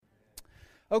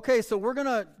Okay, so we're going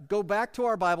to go back to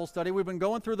our Bible study. We've been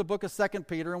going through the book of 2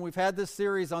 Peter, and we've had this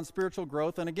series on spiritual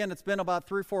growth. And again, it's been about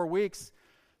 3 or 4 weeks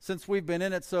since we've been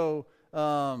in it, so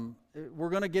we're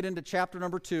going to get into chapter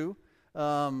number 2.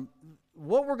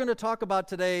 What we're going to talk about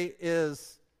today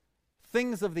is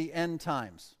things of the end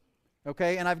times.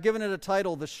 Okay, and I've given it a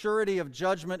title, The Surety of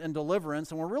Judgment and Deliverance,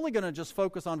 and we're really going to just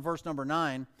focus on verse number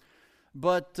 9.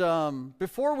 But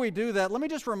before we do that, let me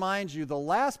just remind you, the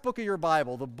last book of your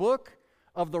Bible, the book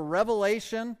of the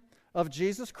revelation of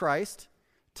Jesus Christ,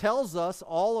 tells us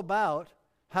all about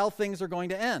how things are going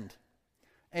to end.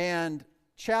 And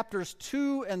chapters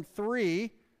 2 and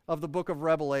 3 of the book of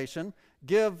Revelation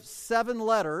give 7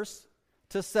 letters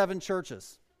to 7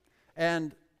 churches.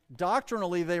 And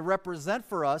doctrinally, they represent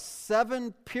for us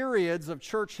 7 periods of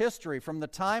church history from the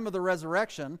time of the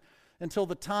resurrection until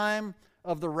the time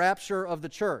of the rapture of the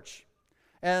church.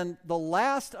 And the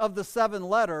last of the 7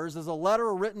 letters is a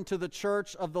letter written to the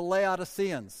church of the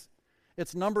Laodiceans.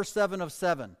 It's number 7 of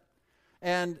 7.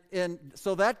 And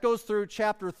so that goes through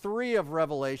chapter 3 of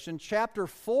Revelation. Chapter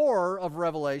 4 of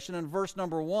Revelation, in verse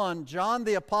number 1, John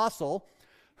the Apostle,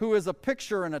 who is a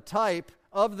picture and a type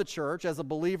of the church as a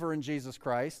believer in Jesus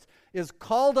Christ, is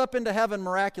called up into heaven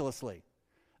miraculously.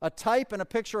 A type and a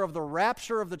picture of the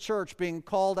rapture of the church being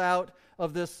called out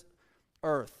of this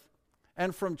earth.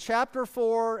 And from chapter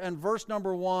 4 and verse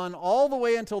number 1 all the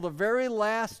way until the very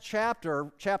last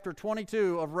chapter, chapter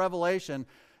 22 of Revelation,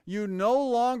 you no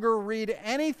longer read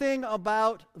anything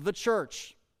about the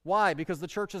church. Why? Because the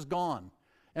church is gone.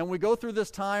 And we go through this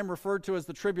time referred to as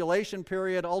the tribulation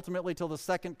period, ultimately till the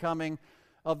second coming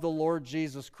of the Lord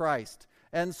Jesus Christ.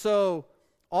 And so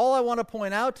all I want to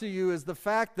point out to you is the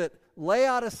fact that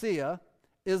Laodicea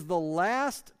is the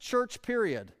last church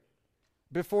period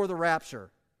before the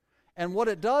rapture. And what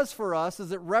it does for us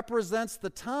is it represents the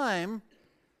time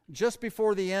just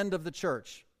before the end of the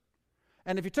church.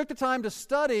 And if you took the time to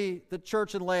study the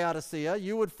church in Laodicea,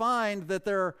 you would find that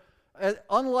they're,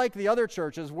 unlike the other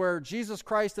churches where Jesus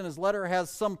Christ in his letter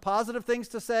has some positive things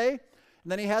to say,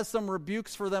 and then he has some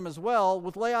rebukes for them as well,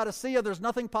 with Laodicea there's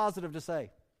nothing positive to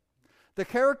say. The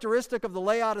characteristic of the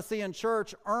Laodicean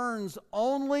church earns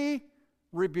only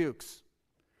rebukes.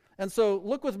 And so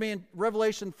look with me in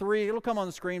Revelation 3, it'll come on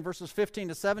the screen, verses 15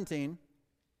 to 17,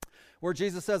 where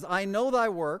Jesus says, I know thy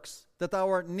works, that thou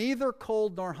art neither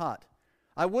cold nor hot.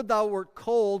 I would thou wert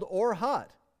cold or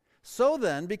hot. So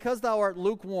then, because thou art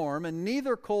lukewarm, and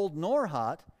neither cold nor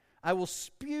hot, I will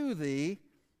spew thee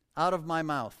out of my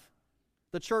mouth.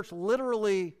 The church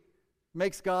literally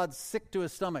makes God sick to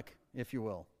his stomach, if you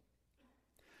will.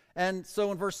 And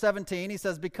so in verse 17, he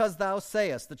says, because thou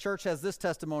sayest, the church has this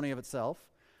testimony of itself,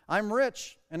 I'm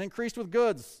rich and increased with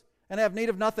goods and have need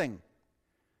of nothing.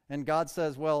 And God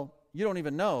says, well, you don't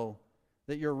even know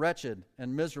that you're wretched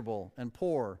and miserable and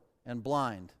poor and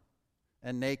blind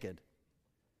and naked.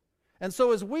 And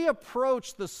so as we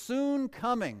approach the soon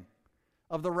coming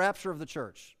of the rapture of the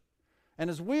church, and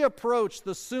as we approach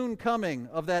the soon coming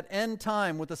of that end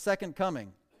time with the second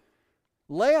coming,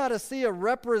 Laodicea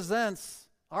represents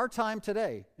our time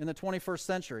today in the 21st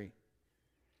century.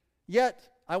 Yet,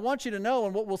 I want you to know,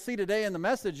 and what we'll see today in the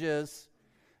message is,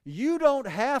 you don't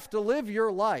have to live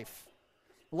your life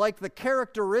like the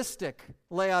characteristic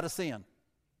Laodicean.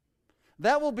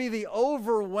 That will be the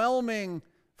overwhelming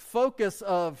focus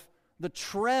of the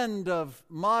trend of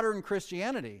modern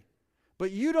Christianity.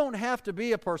 But you don't have to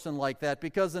be a person like that,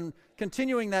 because in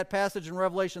continuing that passage in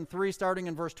Revelation 3, starting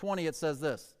in verse 20, it says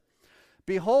this,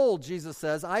 Behold, Jesus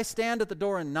says, I stand at the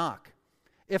door and knock.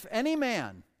 If any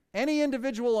man, any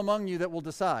individual among you that will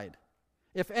decide,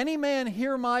 if any man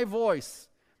hear my voice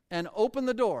and open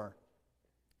the door,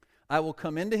 I will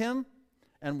come into him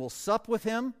and will sup with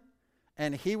him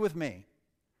and he with me.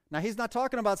 Now, he's not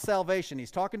talking about salvation.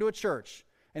 He's talking to a church.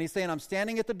 And he's saying, I'm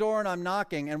standing at the door and I'm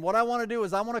knocking. And what I want to do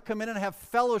is I want to come in and have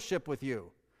fellowship with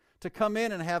you. To come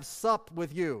in and have sup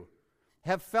with you.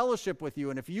 Have fellowship with you.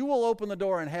 And if you will open the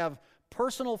door and have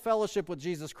personal fellowship with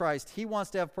Jesus Christ, he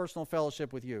wants to have personal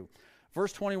fellowship with you.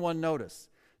 Verse 21, notice,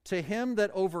 to him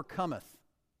that overcometh.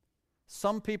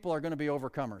 Some people are going to be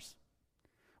overcomers.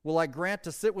 Will I grant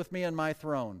to sit with me in my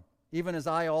throne, even as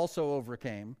I also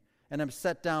overcame, and am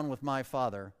set down with my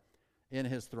Father in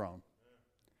his throne.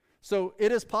 So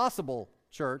it is possible,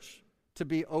 church, to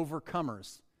be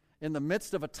overcomers in the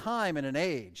midst of a time and an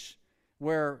age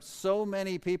where so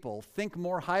many people think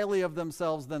more highly of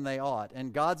themselves than they ought,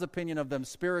 and God's opinion of them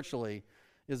spiritually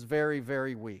is very,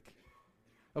 very weak.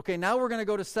 Okay, now we're going to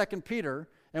go to 2 Peter,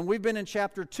 and we've been in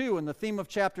chapter 2, and the theme of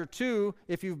chapter 2,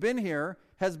 if you've been here,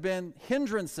 has been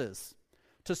hindrances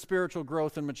to spiritual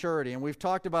growth and maturity. And we've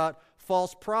talked about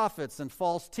false prophets and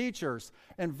false teachers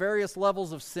and various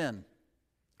levels of sin.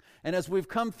 And as we've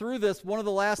come through this, one of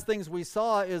the last things we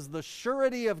saw is the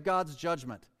surety of God's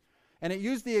judgment. And it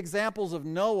used the examples of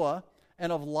Noah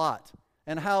and of Lot,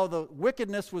 and how the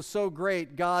wickedness was so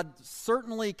great, God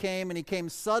certainly came, and he came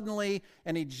suddenly,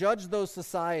 and he judged those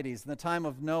societies in the time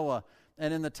of Noah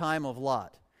and in the time of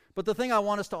Lot. But the thing I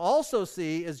want us to also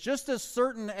see is just as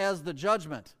certain as the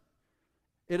judgment,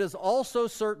 it is also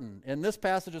certain in this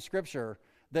passage of Scripture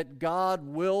that God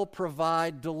will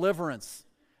provide deliverance.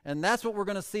 And that's what we're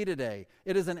going to see today.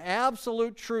 It is an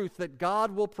absolute truth that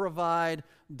God will provide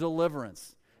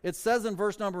deliverance. It says in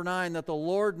verse number 9 that the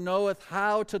Lord knoweth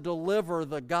how to deliver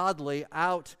the godly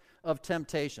out of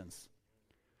temptations.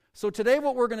 So today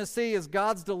what we're going to see is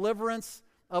God's deliverance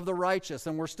of the righteous.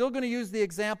 And we're still going to use the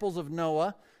examples of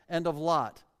Noah and of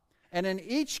Lot. And in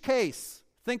each case,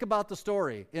 think about the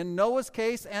story. In Noah's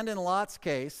case and in Lot's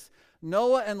case,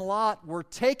 Noah and Lot were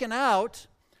taken out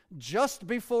just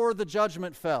before the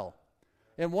judgment fell.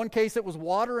 In one case it was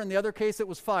water, in the other case it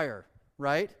was fire,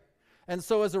 right? And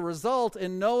so as a result,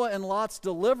 in Noah and Lot's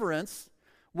deliverance,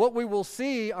 what we will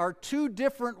see are two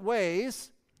different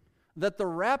ways that the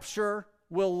rapture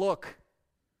will look,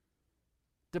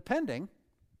 depending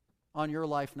on your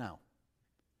life now,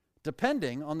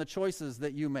 depending on the choices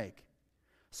that you make.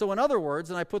 So in other words,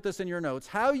 and I put this in your notes,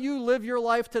 how you live your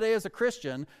life today as a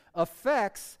Christian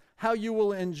affects how you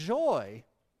will enjoy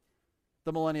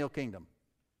the millennial kingdom.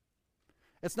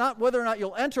 It's not whether or not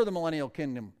you'll enter the millennial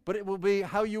kingdom, but it will be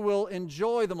how you will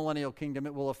enjoy the millennial kingdom.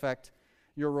 It will affect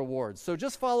your rewards. So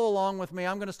just follow along with me.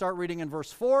 I'm going to start reading in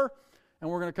verse 4, and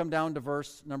we're going to come down to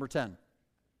verse number 10,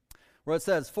 where it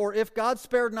says, For if God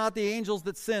spared not the angels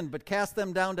that sinned, but cast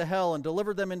them down to hell, and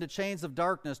delivered them into chains of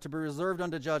darkness to be reserved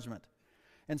unto judgment,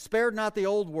 and spared not the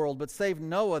old world, but saved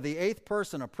Noah, the eighth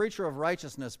person, a preacher of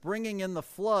righteousness, bringing in the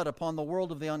flood upon the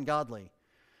world of the ungodly,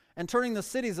 and turning the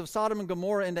cities of Sodom and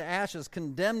Gomorrah into ashes,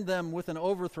 condemned them with an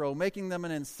overthrow, making them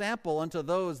an ensample unto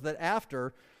those that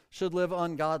after should live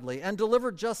ungodly, and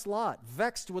delivered just Lot,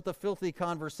 vexed with the filthy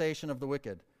conversation of the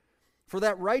wicked. For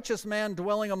that righteous man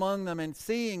dwelling among them, and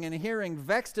seeing and hearing,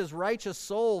 vexed his righteous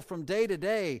soul from day to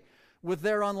day with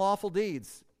their unlawful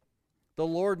deeds. The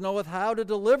Lord knoweth how to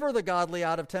deliver the godly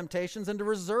out of temptations, and to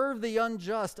reserve the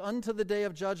unjust unto the day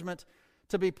of judgment,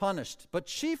 to be punished, but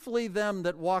chiefly them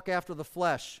that walk after the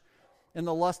flesh in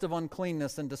the lust of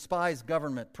uncleanness and despise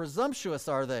government. Presumptuous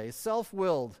are they,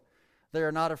 self-willed. They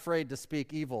are not afraid to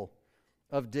speak evil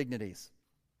of dignities.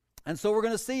 And so we're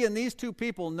going to see in these two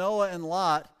people, Noah and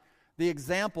Lot, the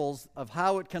examples of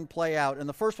how it can play out. And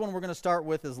the first one we're going to start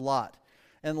with is Lot.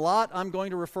 And Lot I'm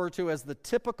going to refer to as the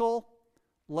typical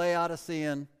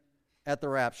Laodicean at the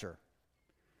rapture.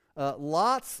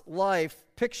 Lot's life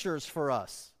pictures for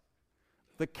us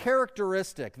the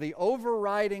characteristic, the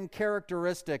overriding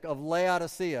characteristic of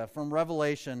Laodicea from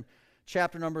Revelation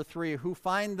chapter number 3, who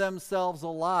find themselves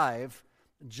alive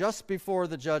just before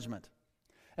the judgment.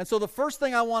 And so the first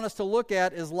thing I want us to look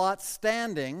at is Lot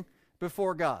standing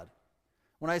before God.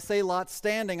 When I say Lot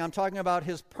standing, I'm talking about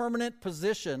his permanent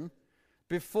position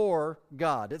before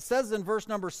God. It says in verse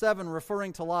number 7,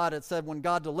 referring to Lot, it said when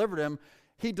God delivered him,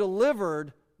 he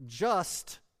delivered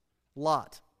just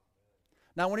Lot.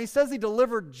 Now, when he says he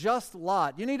delivered just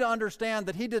Lot, you need to understand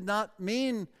that he did not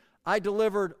mean I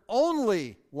delivered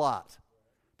only Lot,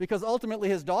 because ultimately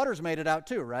his daughters made it out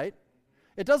too, right?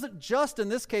 It doesn't, just in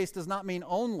this case does not mean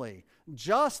only.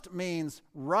 Just means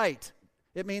right.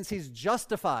 It means he's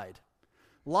justified.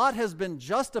 Lot has been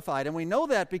justified, and we know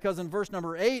that because in verse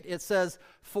number 8 it says,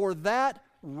 for that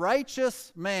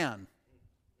righteous man.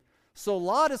 So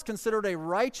Lot is considered a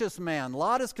righteous man.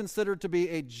 Lot is considered to be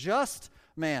a just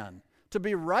man. To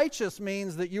be righteous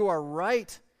means that you are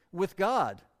right with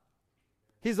God.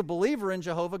 He's a believer in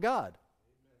Jehovah God.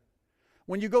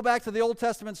 When you go back to the Old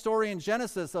Testament story in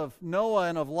Genesis of Noah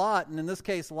and of Lot, and in this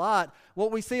case Lot, what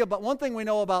we see about, one thing we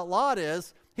know about Lot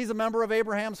is he's a member of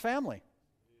Abraham's family.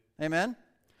 Amen?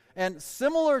 And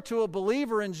similar to a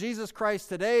believer in Jesus Christ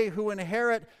today who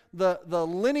inherit the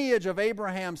lineage of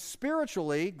Abraham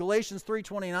spiritually, Galatians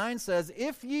 3:29 says,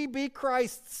 if ye be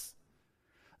Christ's,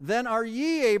 then are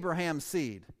ye Abraham's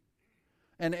seed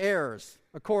and heirs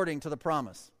according to the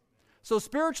promise. So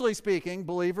spiritually speaking,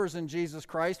 believers in Jesus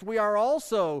Christ, we are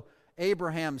also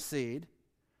Abraham's seed,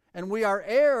 and we are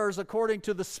heirs according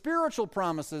to the spiritual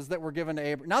promises that were given to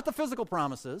Abraham, not the physical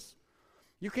promises.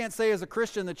 You can't say as a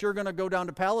Christian that you're going to go down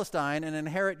to Palestine and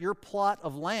inherit your plot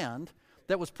of land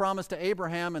that was promised to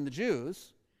Abraham and the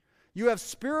Jews. You have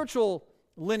spiritual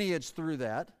lineage through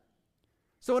that.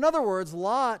 So in other words,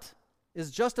 Lot is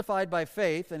justified by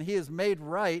faith, and he is made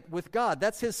right with God.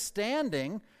 That's his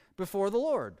standing before the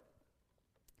Lord.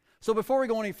 So before we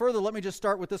go any further, let me just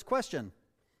start with this question.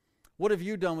 What have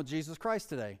you done with Jesus Christ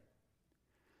today?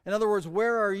 In other words,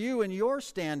 where are you in your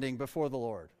standing before the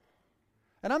Lord?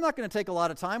 And I'm not going to take a lot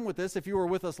of time with this. If you were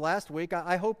with us last week,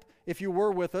 I hope if you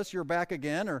were with us, you're back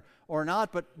again or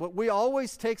not. But we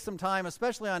always take some time,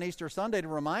 especially on Easter Sunday, to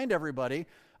remind everybody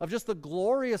of just the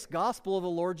glorious gospel of the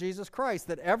Lord Jesus Christ,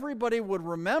 that everybody would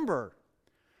remember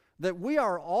that we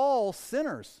are all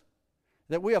sinners,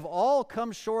 that we have all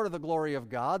come short of the glory of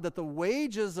God, that the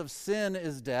wages of sin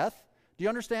is death. Do you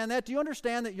understand that? Do you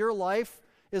understand that your life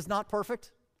is not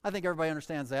perfect? I think everybody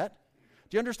understands that.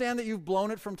 Do you understand that you've blown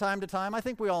it from time to time? I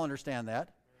think we all understand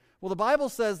that. Well, the Bible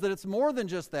says that it's more than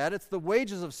just that. It's the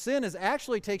wages of sin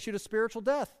actually takes you to spiritual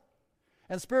death.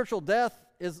 And spiritual death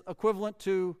is equivalent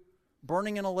to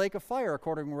burning in a lake of fire,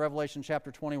 according to Revelation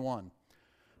chapter 21.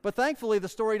 But thankfully, the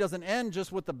story doesn't end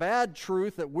just with the bad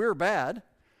truth that we're bad,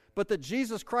 but that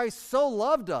Jesus Christ so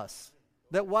loved us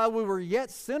that while we were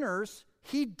yet sinners,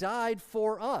 He died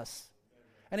for us.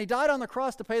 And He died on the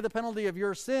cross to pay the penalty of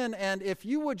your sin. And if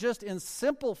you would just in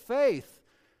simple faith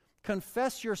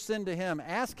confess your sin to Him,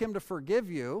 ask Him to forgive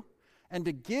you, and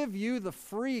to give you the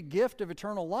free gift of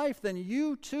eternal life, then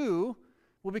you too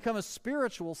will become a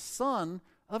spiritual son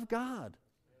of God.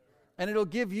 And it'll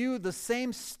give you the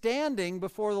same standing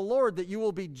before the Lord, that you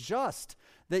will be just,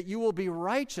 that you will be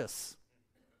righteous.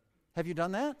 Have you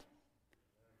done that?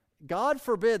 God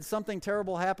forbid something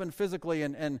terrible happened physically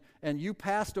and you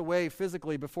passed away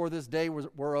physically before this day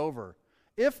were over.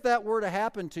 If that were to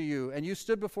happen to you and you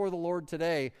stood before the Lord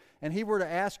today and He were to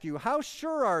ask you, how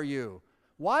sure are you?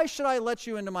 Why should I let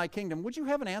you into my kingdom? Would you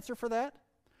have an answer for that?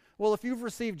 Well, if you've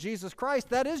received Jesus Christ,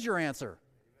 that is your answer.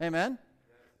 Amen?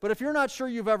 But if you're not sure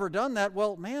you've ever done that,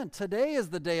 well, man, today is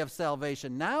the day of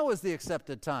salvation. Now is the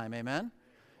accepted time. Amen?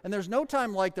 And there's no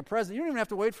time like the present. You don't even have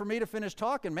to wait for me to finish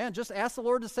talking, man. Just ask the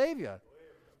Lord to save you,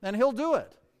 and He'll do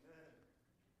it.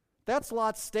 That's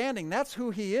Lot's standing. That's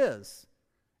who he is.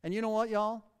 And you know what,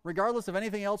 y'all? Regardless of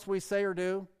anything else we say or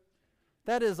do,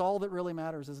 that is all that really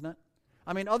matters, isn't it?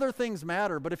 I mean, other things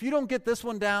matter, but if you don't get this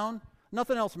one down,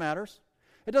 nothing else matters.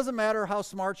 It doesn't matter how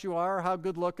smart you are, or how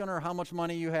good looking, or how much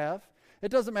money you have. It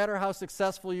doesn't matter how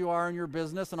successful you are in your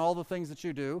business and all the things that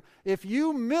you do. If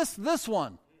you miss this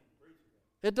one,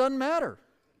 it doesn't matter.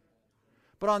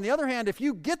 But on the other hand, if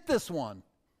you get this one,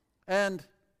 and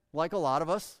like a lot of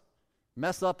us,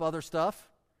 mess up other stuff,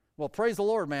 well, praise the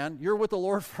Lord, man. You're with the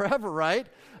Lord forever, right?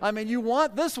 I mean, you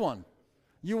want this one.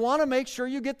 You want to make sure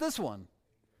you get this one.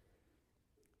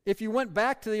 If you went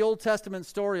back to the Old Testament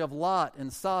story of Lot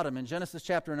and Sodom in Genesis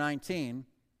chapter 19,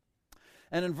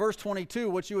 and in verse 22,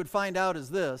 what you would find out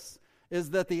is this, is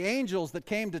that the angels that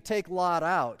came to take Lot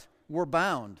out were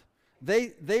bound.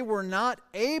 They were not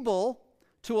able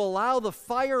to allow the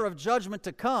fire of judgment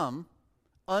to come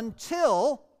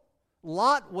until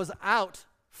Lot was out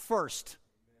first.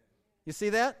 You see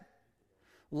that?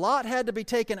 Lot had to be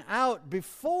taken out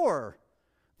before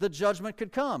the judgment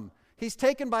could come. He's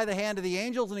taken by the hand of the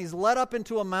angels and he's led up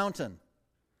into a mountain,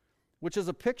 which is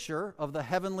a picture of the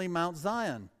heavenly Mount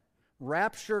Zion,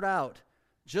 raptured out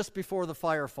just before the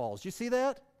fire falls. You see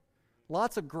that?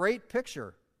 Lot's a great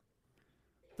picture.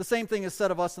 The same thing is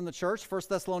said of us in the church, 1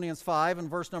 Thessalonians 5 and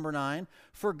verse number 9.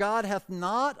 For God hath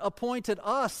not appointed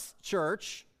us,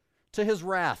 church, to His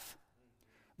wrath.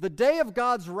 The day of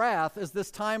God's wrath is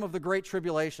this time of the great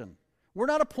tribulation. We're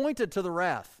not appointed to the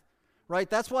wrath, right?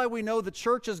 That's why we know the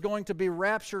church is going to be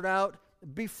raptured out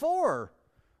before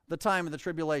the time of the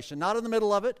tribulation. Not in the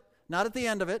middle of it, not at the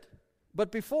end of it,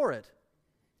 but before it.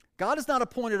 God has not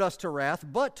appointed us to wrath,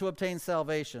 but to obtain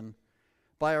salvation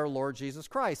by our Lord Jesus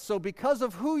Christ. So because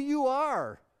of who you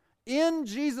are in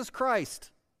Jesus Christ,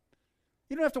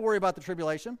 you don't have to worry about the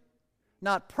tribulation.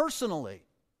 Not personally.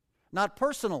 Not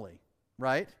personally,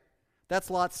 right?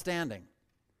 That's Lot's standing.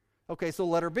 Okay, so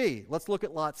letter B. Let's look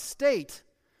at Lot's state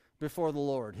before the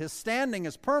Lord. His standing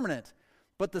is permanent,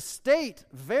 but the state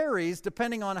varies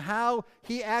depending on how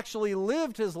he actually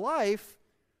lived his life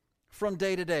from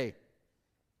day to day.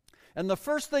 And the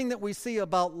first thing that we see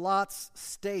about Lot's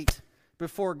state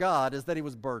before God is that he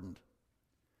was burdened.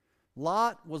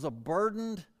 Lot was a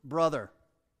burdened brother.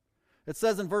 It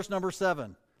says in verse number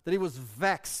 7 that he was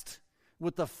vexed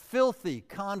with the filthy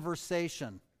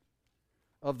conversation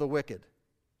of the wicked.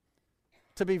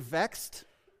 To be vexed,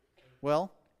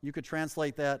 well, you could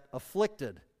translate that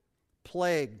afflicted,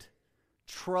 plagued,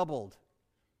 troubled,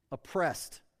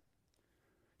 oppressed.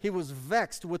 He was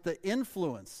vexed with the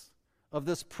influence of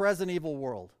this present evil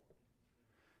world.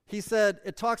 He said,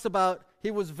 it talks about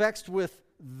he was vexed with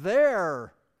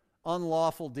their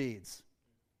unlawful deeds.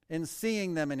 in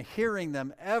seeing them and hearing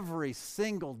them every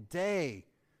single day.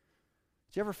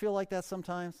 Do you ever feel like that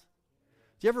sometimes?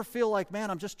 Do you ever feel like,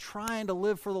 man, I'm just trying to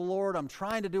live for the Lord. I'm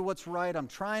trying to do what's right. I'm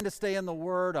trying to stay in the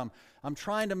Word. I'm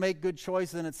trying to make good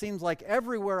choices. And it seems like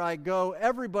everywhere I go,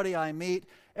 everybody I meet,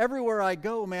 everywhere I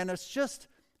go, man, it's just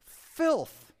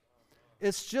filth.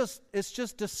 It's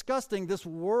just disgusting. This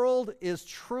world is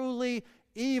truly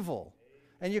evil.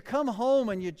 And you come home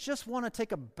and you just want to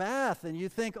take a bath and you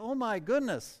think, oh my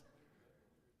goodness.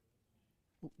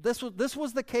 This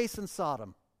was the case in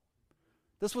Sodom.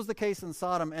 This was the case in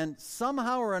Sodom, and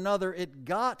somehow or another it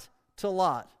got to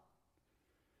Lot.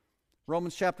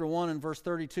 Romans chapter 1 and verse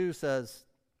 32 says,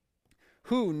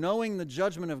 who, knowing the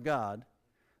judgment of God,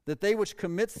 that they which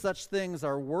commit such things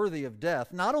are worthy of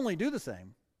death, not only do the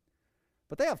same,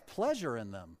 but they have pleasure in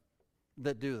them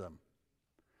that do them.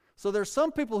 So there's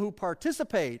some people who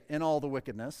participate in all the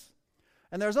wickedness,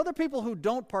 and there's other people who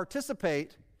don't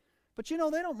participate, but they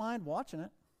don't mind watching it.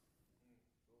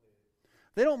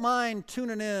 They don't mind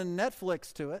tuning in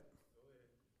Netflix to it.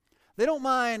 They don't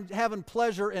mind having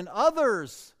pleasure in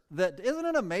others. Isn't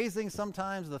it amazing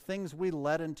sometimes the things we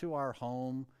let into our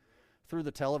home through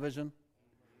the television?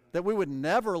 That we would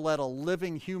never let a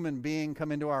living human being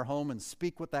come into our home and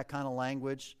speak with that kind of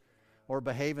language or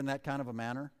behave in that kind of a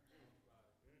manner.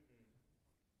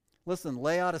 Listen,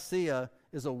 Laodicea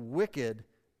is a wicked,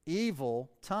 evil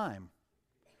time.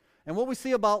 And what we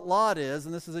see about Lot is,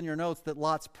 and this is in your notes, that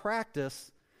Lot's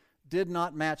practice did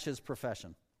not match his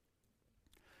profession.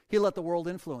 He let the world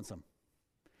influence him.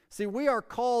 See, we are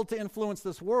called to influence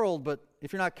this world, but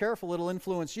if you're not careful, it'll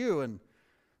influence you. And,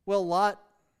 well, Lot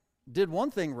did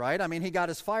one thing right. I mean, he got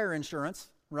his fire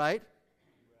insurance, right?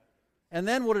 And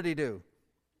then what did he do?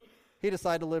 He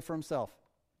decided to live for himself.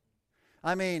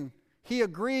 I mean, he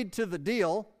agreed to the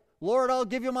deal. Lord, I'll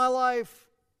give you my life.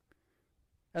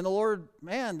 And the Lord,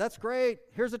 man, that's great.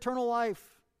 Here's eternal life.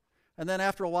 And then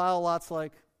after a while, Lot's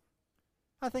like,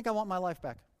 I think I want my life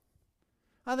back.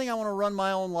 I think I want to run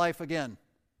my own life again.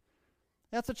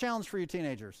 That's a challenge for you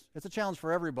teenagers. It's a challenge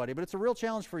for everybody, but it's a real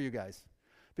challenge for you guys.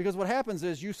 Because what happens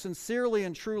is you sincerely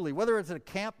and truly, whether it's at a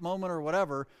camp moment or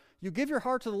whatever, you give your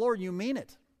heart to the Lord and you mean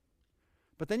it.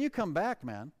 But then you come back,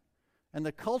 man, and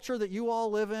the culture that you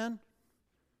all live in,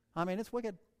 I mean, it's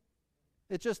wicked.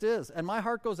 It just is. And my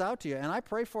heart goes out to you, and I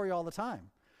pray for you all the time.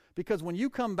 Because when you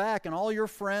come back and all your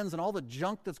friends and all the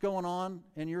junk that's going on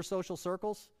in your social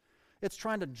circles, it's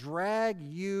trying to drag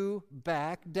you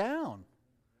back down.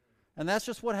 And that's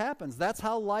just what happens. That's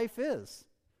how life is.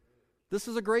 This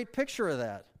is a great picture of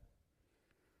that.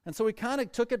 And so he kind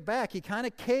of took it back. He kind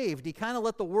of caved. He kind of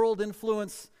let the world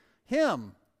influence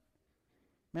him.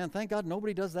 Man, thank God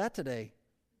nobody does that today.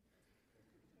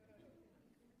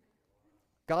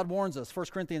 God warns us, 1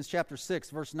 Corinthians chapter 6,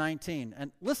 verse 19.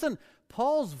 And listen,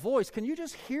 Paul's voice, can you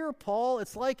just hear Paul?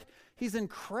 It's like he's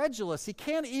incredulous. He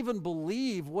can't even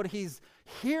believe what he's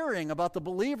hearing about the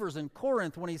believers in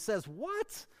Corinth when he says,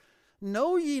 what?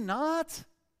 Know ye not,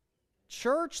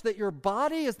 church, that your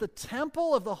body is the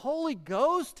temple of the Holy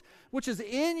Ghost, which is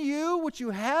in you, which you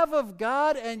have of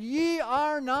God, and ye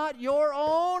are not your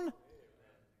own?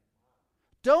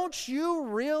 Don't you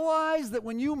realize that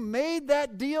when you made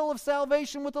that deal of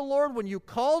salvation with the Lord, when you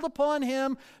called upon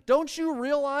Him, don't you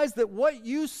realize that what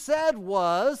you said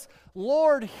was,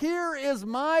 Lord, here is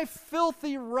my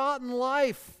filthy, rotten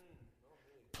life.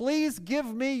 Please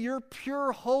give me your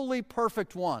pure, holy,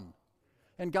 perfect one.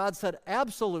 And God said,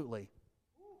 absolutely.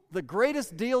 The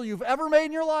greatest deal you've ever made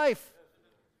in your life.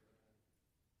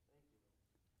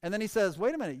 And then He says,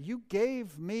 wait a minute, you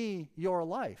gave me your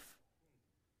life.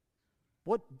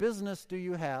 What business do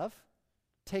you have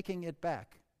taking it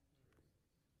back?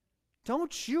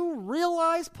 Don't you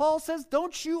realize, Paul says,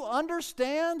 don't you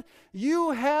understand?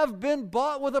 You have been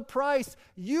bought with a price.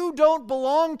 You don't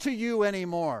belong to you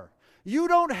anymore. You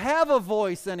don't have a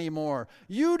voice anymore.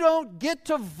 You don't get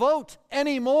to vote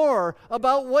anymore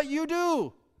about what you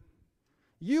do.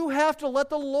 You have to let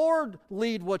the Lord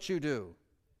lead what you do.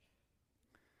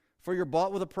 For you're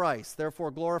bought with a price.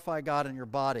 Therefore, glorify God in your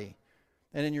body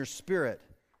and in your spirit,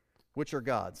 which are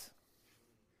God's.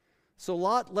 So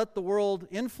Lot let the world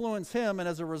influence him, and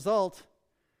as a result,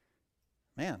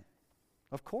 man,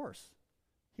 of course,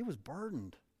 he was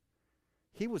burdened.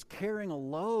 He was carrying a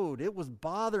load. It was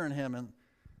bothering him. And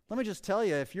let me just tell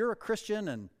you, if you're a Christian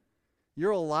and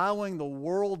you're allowing the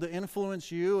world to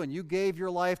influence you and you gave your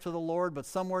life to the Lord, but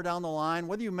somewhere down the line,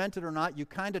 whether you meant it or not, you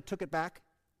kind of took it back,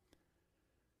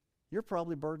 you're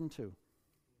probably burdened too.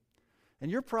 And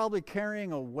you're probably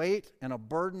carrying a weight and a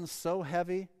burden so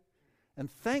heavy. And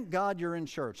thank God you're in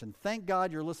church. And thank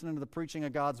God you're listening to the preaching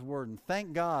of God's Word. And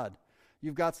thank God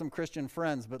you've got some Christian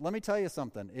friends. But let me tell you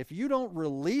something. If you don't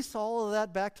release all of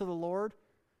that back to the Lord,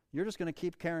 you're just going to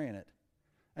keep carrying it.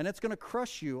 And it's going to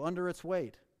crush you under its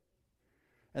weight.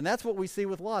 And that's what we see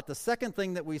with Lot. The second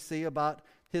thing that we see about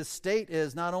his state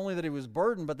is not only that he was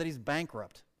burdened, but that he's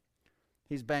bankrupt.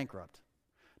 He's bankrupt.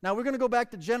 Now we're going to go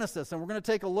back to Genesis, and we're going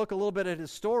to take a look a little bit at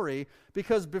his story,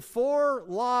 because before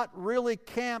Lot really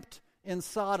camped in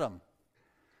Sodom,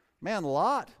 man,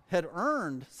 Lot had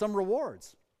earned some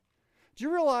rewards. Do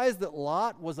you realize that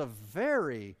Lot was a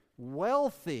very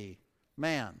wealthy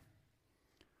man?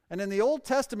 And in the Old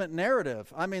Testament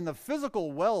narrative, I mean, the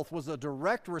physical wealth was a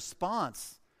direct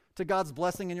response to God's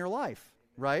blessing in your life,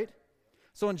 right?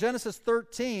 So in Genesis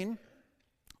 13,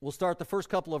 we'll start the first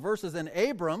couple of verses. And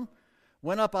Abram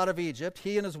went up out of Egypt,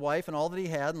 he and his wife and all that he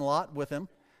had, and Lot with him,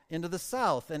 into the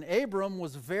south. And Abram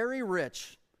was very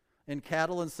rich in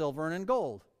cattle and silver and in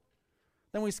gold.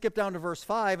 Then we skip down to verse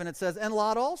 5, and it says, and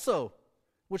Lot also,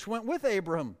 which went with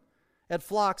Abram, had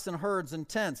flocks and herds and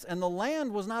tents, and the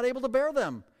land was not able to bear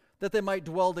them, that they might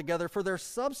dwell together, for their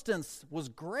substance was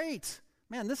great.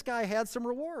 Man, this guy had some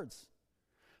rewards,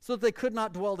 so that they could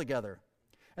not dwell together.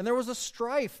 And there was a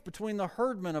strife between the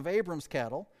herdmen of Abram's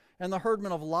cattle and the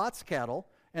herdmen of Lot's cattle,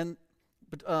 and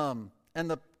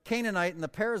the Canaanite and the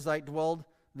Perizzite dwelled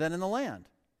then in the land.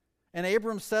 And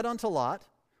Abram said unto Lot,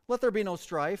 let there be no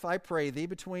strife, I pray thee,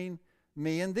 between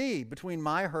me and thee, between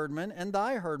my herdmen and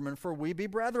thy herdmen, for we be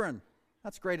brethren.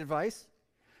 That's great advice.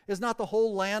 Is not the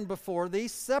whole land before thee?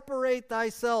 Separate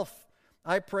thyself,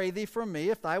 I pray thee, from me.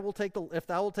 If thou wilt take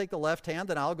the left hand,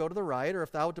 then I'll go to the right, or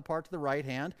if thou wilt depart to the right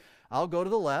hand, I'll go to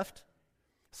the left.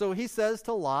 So he says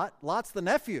to Lot, Lot's the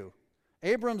nephew.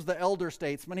 Abram's the elder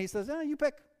statesman. He says, you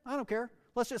pick. I don't care.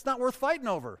 It's not worth fighting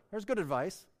over. There's good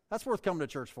advice. That's worth coming to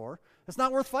church for. It's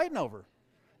not worth fighting over.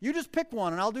 You just pick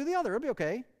one and I'll do the other. It'll be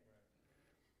okay.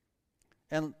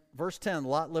 And verse 10,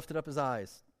 Lot lifted up his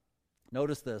eyes.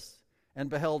 Notice this. And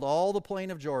beheld all the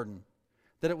plain of Jordan,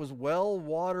 that it was well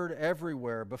watered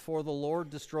everywhere before the Lord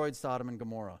destroyed Sodom and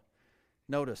Gomorrah.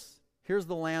 Notice, here's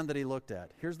the land that he looked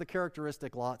at. Here's the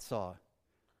characteristic Lot saw.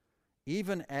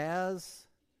 Even as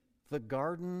the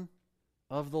garden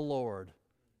of the Lord,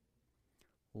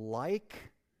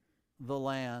 like the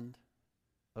land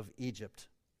of Egypt.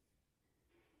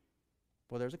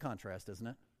 Well, there's a contrast, isn't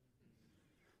it?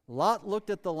 Lot looked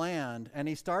at the land and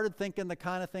he started thinking the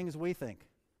kind of things we think.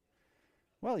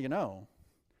 Well,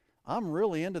 I'm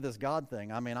really into this God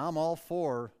thing. I mean, I'm all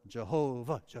for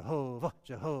Jehovah, Jehovah,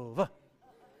 Jehovah.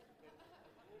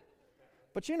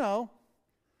 But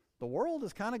the world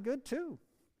is kind of good too.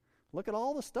 Look at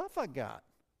all the stuff I got.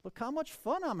 Look how much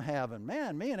fun I'm having.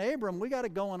 Man, me and Abram, we got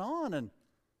it going on. And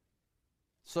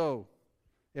so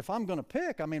if I'm going to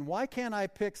pick, why can't I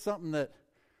pick something that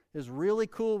is really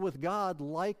cool with God,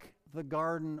 like the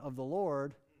garden of the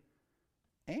Lord,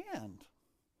 and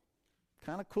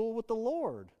kind of cool with the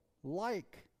Lord,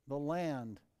 like the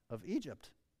land of Egypt?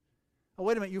 Oh,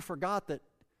 wait a minute, you forgot that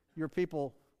your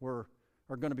people are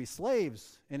going to be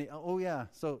slaves. Oh yeah,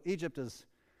 so Egypt is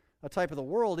a type of the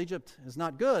world. Egypt is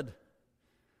not good.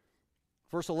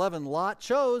 Verse 11, Lot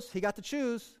chose, he got to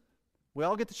choose. We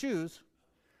all get to choose.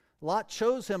 Lot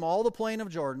chose him all the plain of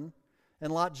Jordan,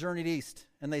 and Lot journeyed east,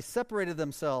 and they separated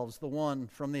themselves the one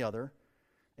from the other.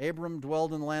 Abram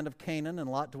dwelled in the land of Canaan, and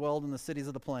Lot dwelled in the cities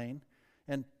of the plain,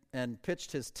 and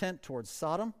pitched his tent towards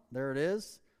Sodom. There it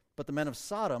is. But the men of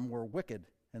Sodom were wicked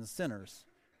and sinners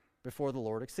before the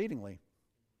Lord exceedingly.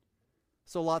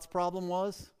 So Lot's problem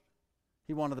was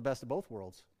he wanted the best of both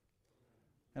worlds.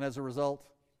 And as a result,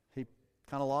 he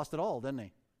kind of lost it all, didn't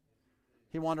he?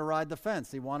 He wanted to ride the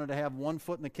fence. He wanted to have 1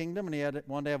 foot in the kingdom, and he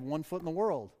wanted to have 1 foot in the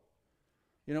world.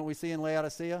 You know what we see in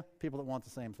Laodicea? People that want the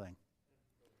same thing.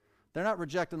 They're not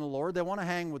rejecting the Lord. They want to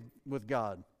hang with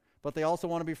God. But they also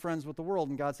want to be friends with the world.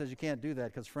 And God says you can't do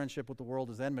that, because friendship with the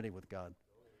world is enmity with God.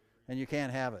 And you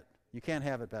can't have it. You can't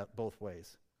have it both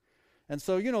ways. And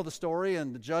so you know the story,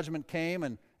 and the judgment came,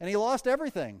 and he lost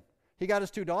everything. He got his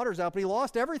 2 daughters out, but he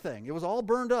lost everything. It was all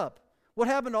burned up. What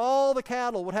happened to all the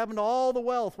cattle? What happened to all the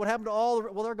wealth? What happened to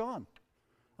well, they're gone.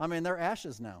 They're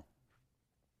ashes now.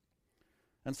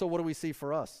 And so what do we see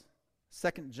for us?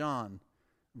 2 John,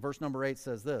 verse number 8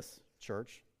 says this,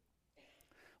 church.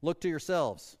 Look to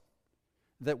yourselves,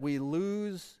 that we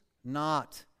lose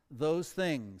not those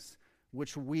things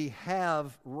which we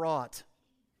have wrought,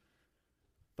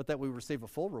 but that we receive a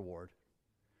full reward.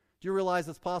 Do you realize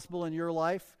it's possible in your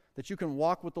life that you can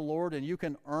walk with the Lord and you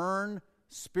can earn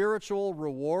spiritual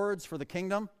rewards for the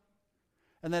kingdom,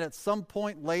 and that at some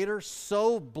point later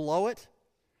so blow it,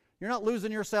 you're not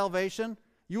losing your salvation,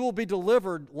 you will be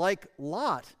delivered like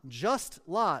Lot, just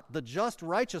Lot, the just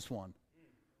righteous one.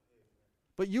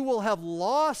 but you will have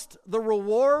lost the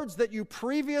rewards that you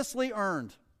previously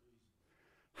earned.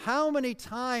 How many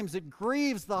times it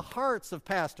grieves the hearts of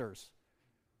pastors.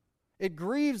 It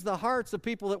grieves the hearts of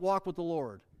people that walk with the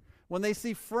Lord when they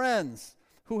see friends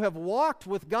who have walked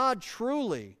with God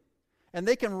truly, and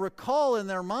they can recall in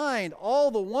their mind all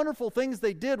the wonderful things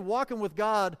they did walking with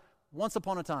God once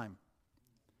upon a time.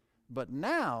 But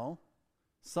now,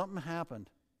 something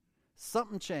happened.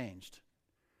 Something changed.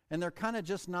 And they're kind of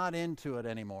just not into it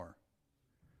anymore.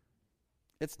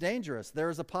 It's dangerous. There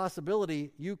is a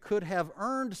possibility you could have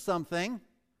earned something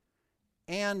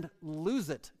and lose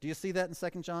it. Do you see that in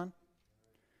 2 John?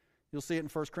 You'll see it in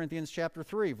 1 Corinthians chapter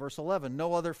 3, verse 11.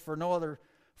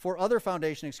 For other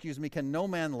foundation, can no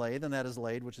man lay than that is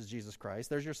laid, which is Jesus Christ.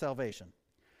 There's your salvation.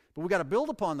 But we've got to build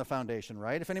upon the foundation,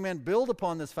 right? If any man build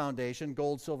upon this foundation,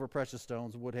 gold, silver, precious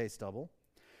stones, wood, hay, stubble,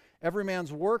 every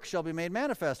man's work shall be made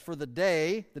manifest, for the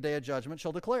day of judgment,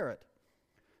 shall declare it,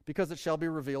 because it shall be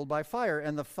revealed by fire.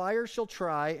 And the fire shall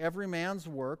try every man's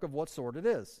work of what sort it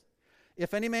is.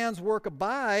 If any man's work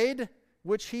abide,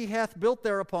 which he hath built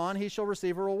thereupon, he shall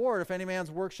receive a reward. If any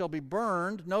man's work shall be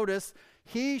burned, notice,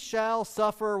 he shall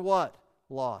suffer what?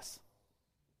 Loss.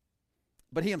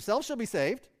 But he himself shall be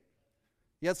saved,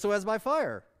 yet so as by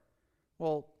fire.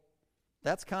 Well,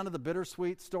 that's kind of the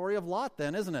bittersweet story of Lot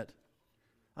then, isn't it?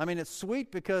 I mean, it's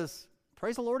sweet because,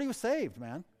 praise the Lord, he was saved,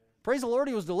 man. Praise the Lord,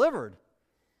 he was delivered.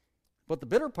 But the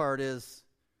bitter part is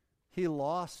he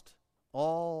lost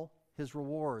all his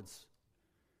rewards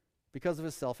because of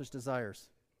his selfish desires,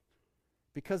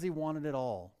 because he wanted it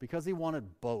all, because he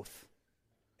wanted both.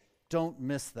 Don't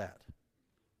miss that.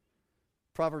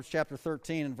 Proverbs chapter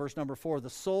 13 and verse number 4, the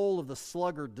soul of the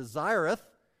sluggard desireth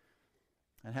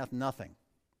and hath nothing,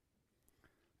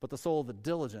 but the soul of the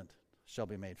diligent shall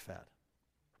be made fat.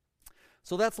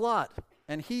 So that's Lot,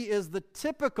 and he is the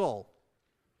typical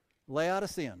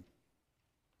Laodicean.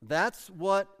 That's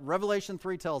what Revelation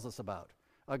 3 tells us about.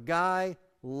 A guy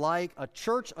like a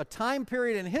church, a time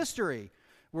period in history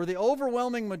where the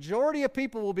overwhelming majority of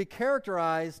people will be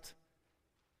characterized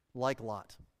like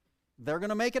Lot. They're going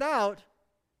to make it out,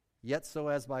 yet so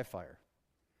as by fire.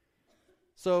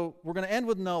 So we're going to end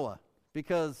with Noah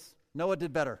because Noah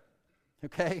did better,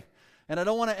 okay? And I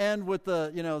don't want to end with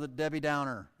the Debbie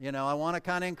Downer. I want to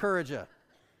kind of encourage you.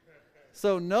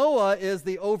 So Noah is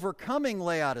the overcoming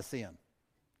Laodicean.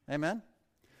 Amen?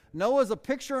 Noah is a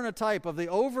picture and a type of the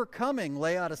overcoming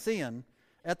Laodicean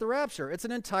at the rapture. It's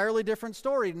an entirely different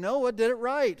story. Noah did it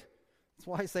right. That's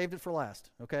why I saved it for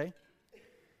last, okay?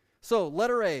 So,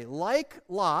 letter A, like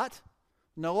Lot,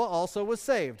 Noah also was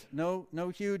saved. No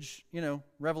huge,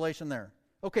 revelation there.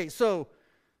 Okay, so,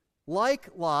 like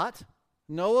Lot,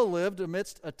 Noah lived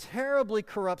amidst a terribly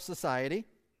corrupt society.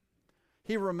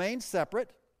 He remained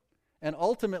separate, and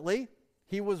ultimately,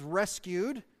 he was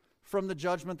rescued from the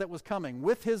judgment that was coming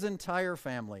with his entire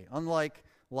family. Unlike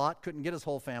Lot couldn't get his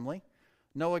whole family,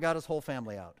 Noah got his whole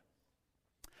family out.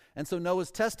 And so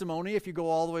Noah's testimony, if you go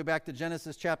all the way back to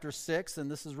Genesis chapter 6, and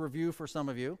this is review for some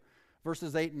of you,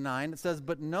 verses 8 and 9, it says,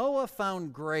 "But Noah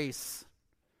found grace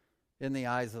in the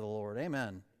eyes of the Lord."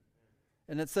 Amen.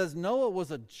 And it says Noah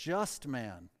was a just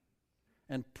man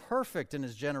and perfect in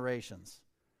his generations.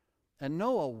 And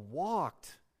Noah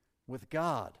walked with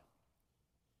God.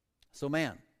 So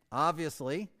man,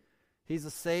 obviously, he's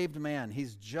a saved man.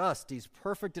 He's just. He's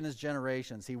perfect in his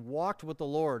generations. He walked with the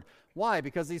Lord. Why?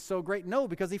 Because he's so great? No,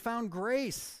 because he found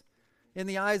grace in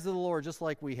the eyes of the Lord, just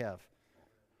like we have.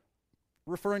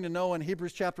 Referring to Noah in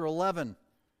Hebrews chapter 11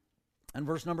 and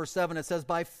verse number 7, it says,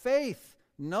 "By faith,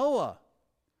 Noah,"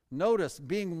 notice,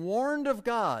 "being warned of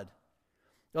God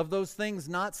of those things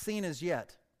not seen as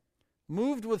yet,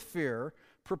 moved with fear,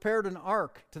 prepared an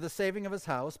ark to the saving of his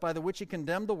house, by the which he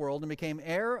condemned the world and became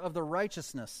heir of the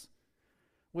righteousness,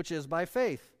 which is by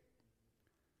faith."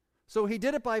 So he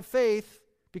did it by faith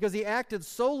because he acted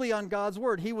solely on God's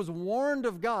word. He was warned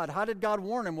of God. How did God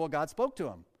warn him? Well, God spoke to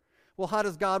him. Well, how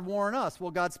does God warn us?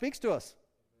 Well, God speaks to us.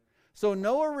 So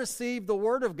Noah received the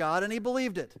word of God and he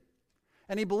believed it.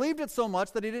 And he believed it so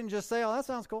much that he didn't just say, "Oh, that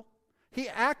sounds cool." He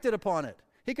acted upon it.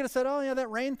 He could have said, "Oh, yeah, that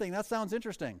rain thing, that sounds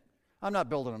interesting. I'm not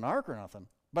building an ark or nothing,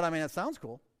 but it sounds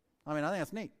cool. I think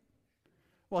that's neat."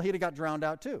 Well, he'd have got drowned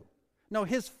out too. No,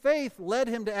 his faith led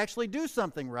him to actually do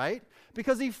something right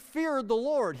because he feared the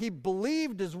Lord. He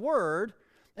believed his word,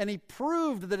 and he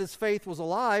proved that his faith was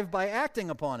alive by acting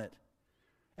upon it.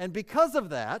 And because of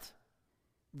that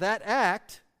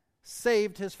act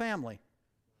saved his family.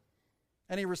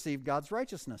 And he received God's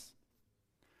righteousness.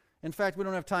 In fact, we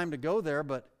don't have time to go there,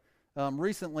 but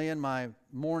recently in my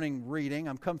morning reading,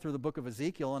 I'm come through the book of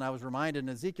Ezekiel, and I was reminded in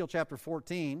Ezekiel chapter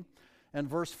 14 and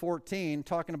verse 14,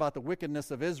 talking about the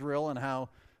wickedness of Israel and how,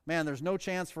 man, there's no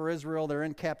chance for Israel. They're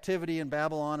in captivity in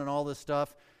Babylon and all this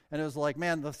stuff. And it was like,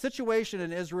 man, the situation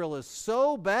in Israel is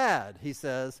so bad, he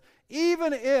says,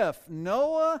 even if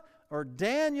Noah or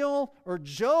Daniel or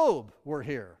Job were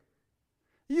here,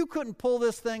 you couldn't pull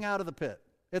this thing out of the pit.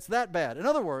 It's that bad. In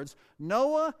other words,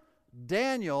 Noah,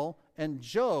 Daniel, and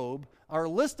Job are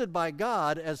listed by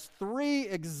God as 3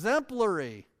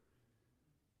 exemplary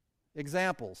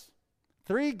examples.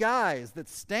 3 guys that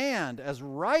stand as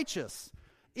righteous,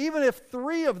 even if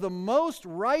 3 of the most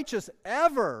righteous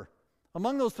ever,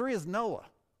 among those 3 is Noah.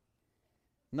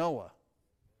 Noah.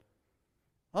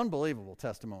 Unbelievable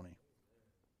testimony.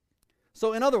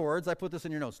 So in other words, I put this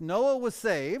in your notes, Noah was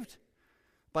saved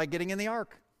by getting in the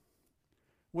ark,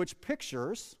 which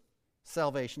pictures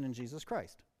salvation in Jesus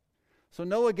Christ. So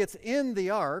Noah gets in the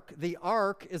ark. The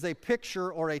ark is a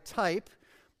picture or a type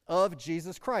of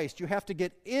Jesus Christ. You have to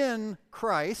get in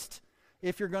Christ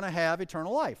if you're going to have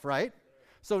eternal life, right?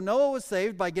 So Noah was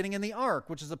saved by getting in the ark,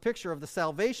 which is a picture of the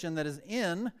salvation that is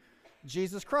in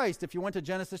Jesus Christ. If you went to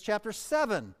Genesis chapter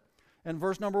 7 and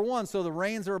verse number 1, so the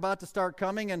rains are about to start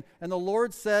coming, and the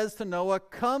Lord says to Noah,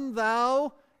 "Come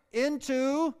thou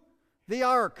into the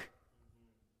ark."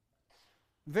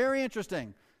 Very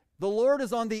interesting. The Lord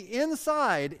is on the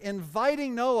inside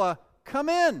inviting Noah, come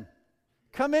in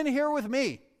here with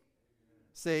me.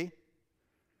 See?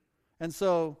 And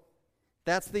so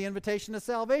that's the invitation to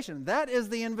salvation. That is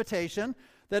the invitation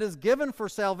that is given for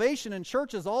salvation in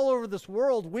churches all over this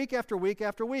world week after week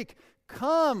after week.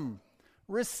 Come,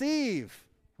 receive,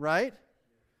 right?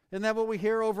 Isn't that what we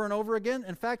hear over and over again?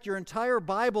 In fact, your entire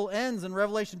Bible ends in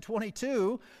Revelation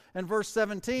 22 and verse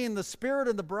 17. The Spirit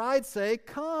and the bride say,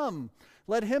 "Come."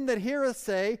 Let him that heareth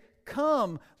say,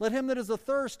 "Come." Let him that is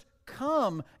athirst,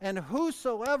 come. And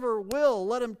whosoever will,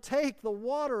 let him take the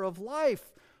water of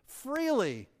life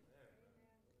freely.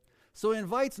 So he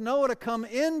invites Noah to come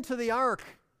into the ark,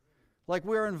 like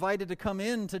we are invited to come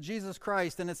into Jesus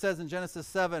Christ. And it says in Genesis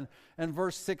 7 and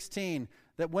verse 16,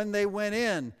 that when they went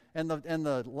in and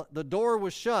the door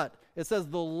was shut, it says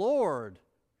the Lord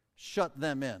shut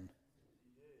them in.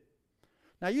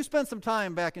 Now you spend some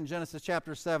time back in Genesis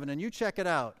chapter 7 and you check it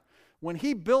out. When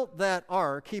he built that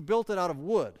ark, he built it out of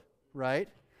wood, right?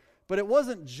 But it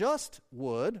wasn't just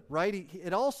wood, right?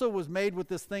 It also was made with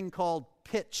this thing called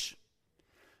pitch.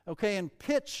 Okay, and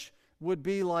pitch would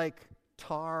be like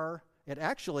tar. It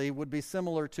actually would be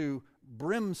similar to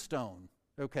brimstone,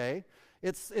 okay?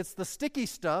 It's the sticky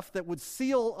stuff that would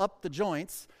seal up the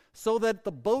joints so that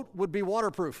the boat would be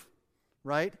waterproof,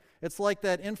 right? It's like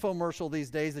that infomercial these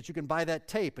days that you can buy that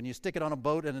tape and you stick it on a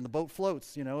boat and then the boat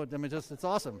floats, you know. I mean, it's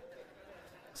awesome.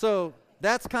 So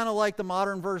that's kind of like the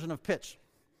modern version of pitch,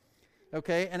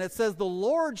 okay? And it says the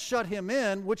Lord shut him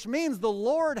in, which means the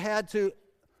Lord had to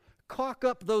caulk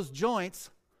up those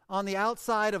joints on the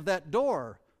outside of that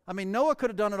door. I mean, Noah could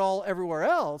have done it all everywhere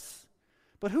else,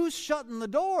 but who's shutting the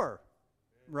door,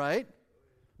 right?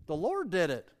 The Lord did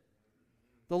it.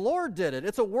 The Lord did it.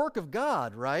 It's a work of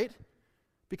God, right?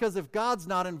 Because if God's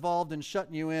not involved in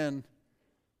shutting you in,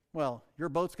 well, your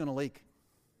boat's going to leak.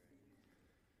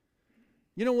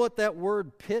 You know what that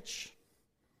word pitch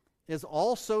is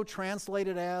also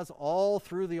translated as all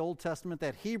through the Old Testament?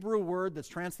 That Hebrew word that's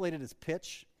translated as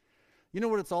pitch. You know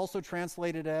what it's also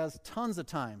translated as? Tons of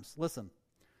times. Listen.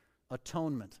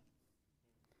 Atonement.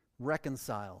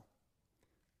 Reconcile.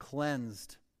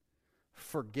 Cleansed.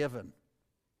 Forgiven.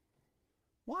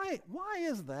 Why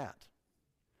is that?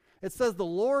 It says the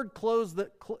Lord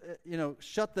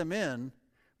shut them in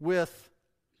with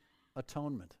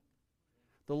atonement.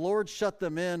 The Lord shut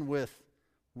them in with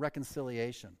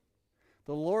reconciliation.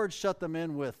 The Lord shut them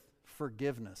in with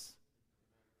forgiveness.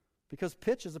 Because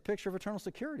pitch is a picture of eternal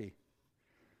security.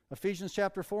 Ephesians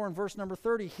chapter 4 and verse number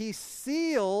 30, he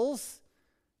seals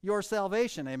your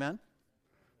salvation. Amen?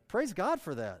 Praise God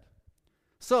for that.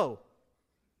 So,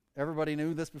 everybody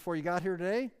knew this before you got here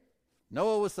today?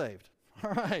 Noah was saved.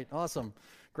 All right, awesome.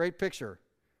 Great picture.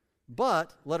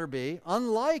 But, letter B,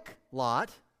 unlike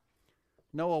Lot,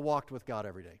 Noah walked with God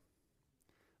every day.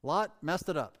 Lot messed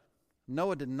it up.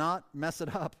 Noah did not mess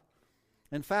it up.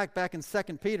 In fact, back in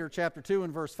 2 Peter chapter 2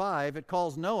 and verse 5, it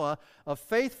calls Noah a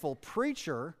faithful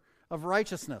preacher of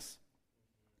righteousness.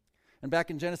 And back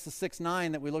in Genesis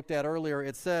 6:9 that we looked at earlier,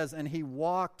 it says, and he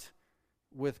walked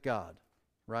with God,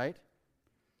 right?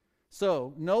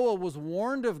 So, Noah was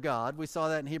warned of God. We saw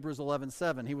that in Hebrews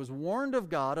 11:7. He was warned of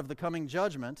God of the coming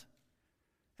judgment,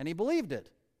 and he believed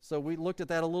it. So we looked at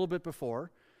that a little bit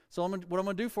before. So what I'm going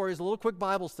to do for you is a little quick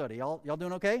Bible study. Y'all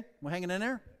doing okay? We're hanging in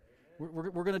there?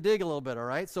 We're going to dig a little bit, all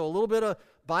right? So a little bit of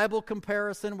Bible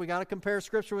comparison. We got to compare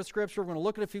Scripture with Scripture. We're going to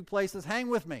look at a few places. Hang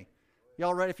with me.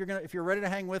 Y'all ready? If you're ready to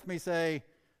hang with me, say,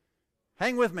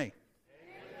 hang with me.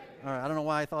 All right, I don't know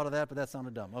why I thought of that, but that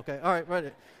sounded dumb. Okay, all right,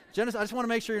 ready. Genesis, I just want to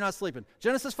make sure you're not sleeping.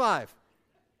 Genesis 5.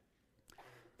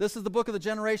 This is the book of the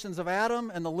generations of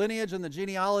Adam and the lineage and the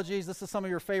genealogies. This is some of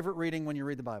your favorite reading when you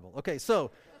read the Bible. Okay,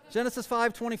 so Genesis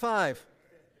 5:25.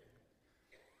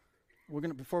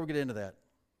 Before we get into that,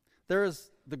 there is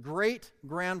the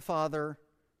great-grandfather.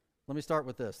 Let me start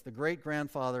with this. The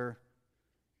great-grandfather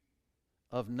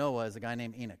of Noah is a guy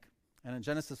named Enoch. And in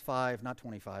Genesis 5, not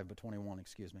 25, but 21,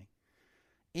 excuse me.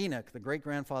 Enoch, the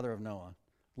great-grandfather of Noah,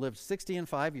 lived 60 and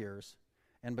 5 years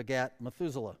and begat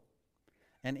Methuselah.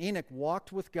 And Enoch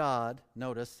walked with God,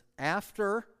 notice,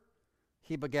 after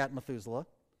he begat Methuselah,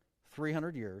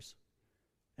 300 years,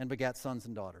 and begat sons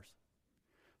and daughters.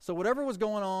 So whatever was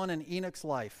going on in Enoch's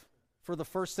life for the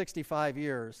first 65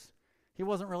 years, he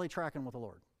wasn't really tracking with the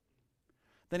Lord.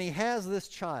 Then he has this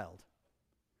child.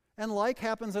 And like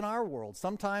happens in our world,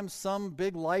 sometimes some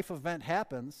big life event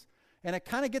happens, and it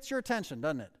kind of gets your attention,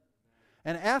 doesn't it?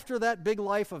 And after that big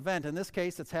life event, in this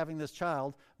case it's having this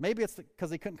child, maybe it's because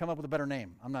he couldn't come up with a better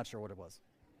name. I'm not sure what it was.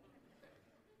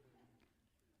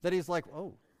 That he's like,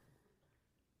 oh,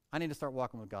 I need to start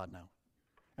walking with God now.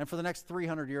 And for the next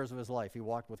 300 years of his life, he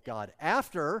walked with God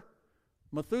after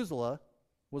Methuselah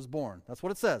was born. That's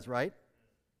what it says, right?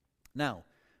 Now,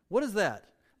 what is that?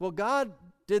 Well, God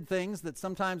did things that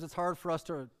sometimes it's hard for us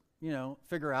to,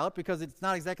 figure out because it's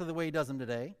not exactly the way he does them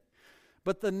today.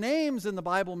 But the names in the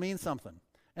Bible mean something.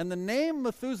 And the name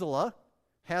Methuselah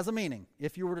has a meaning.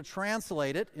 If you were to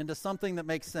translate it into something that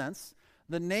makes sense,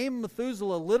 the name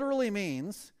Methuselah literally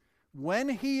means when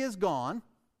he is gone,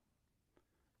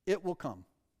 it will come.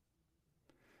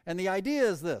 And the idea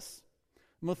is this.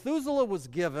 Methuselah was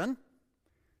given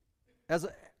as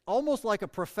almost like a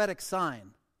prophetic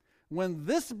sign. When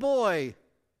this boy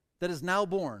that is now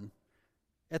born,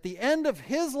 at the end of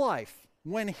his life,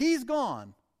 when he's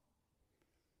gone,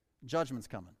 judgment's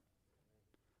coming.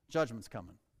 Judgment's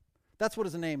coming. That's what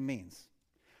his name means.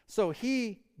 So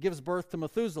he gives birth to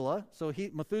Methuselah. So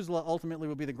Methuselah ultimately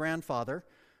will be the grandfather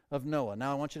of Noah.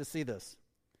 Now I want you to see this.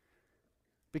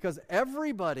 Because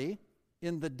everybody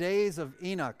in the days of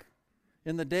Enoch,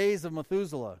 in the days of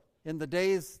Methuselah, in the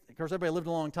days, of course everybody lived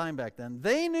a long time back then,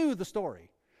 they knew the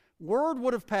story. Word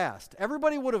would have passed.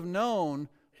 Everybody would have known,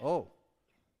 oh,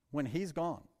 when he's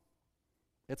gone,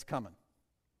 it's coming.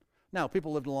 Now,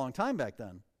 people lived a long time back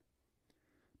then.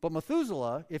 But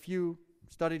Methuselah, if you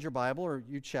studied your Bible or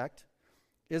you checked,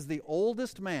 is the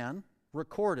oldest man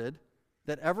recorded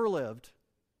that ever lived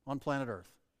on planet Earth.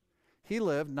 He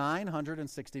lived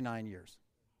 969 years.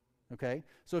 Okay?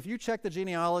 So if you check the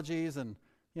genealogies and,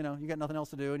 you got nothing else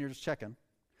to do and you're just checking,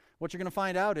 what you're going to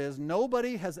find out is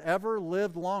nobody has ever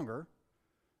lived longer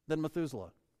than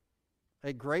Methuselah.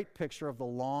 A great picture of the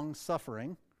long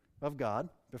suffering of God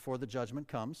before the judgment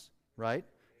comes, right?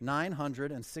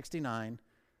 969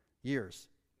 years.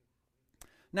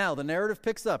 Now, the narrative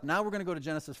picks up. Now we're going to go to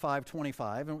Genesis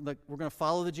 5:25, and we're going to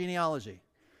follow the genealogy.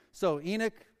 So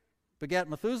Enoch begat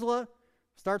Methuselah,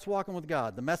 starts walking with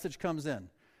God. The message comes in.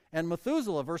 And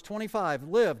Methuselah, verse 25,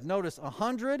 lived, notice,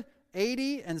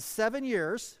 187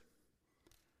 years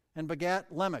and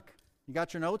begat Lamech. You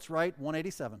got your notes, right?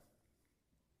 187.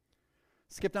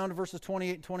 Skip down to verses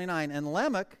 28 and 29. And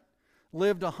Lamech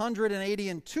lived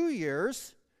 182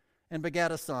 years and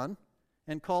begat a son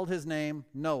and called his name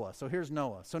Noah. So here's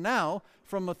Noah. So now,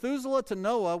 from Methuselah to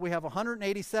Noah, we have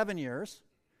 187 years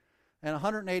and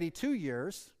 182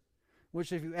 years,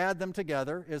 which if you add them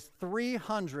together is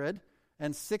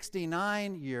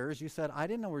 369 years. You said, I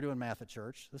didn't know we were doing math at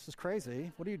church. This is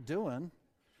crazy. What are you doing?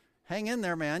 Hang in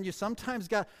there, man. You sometimes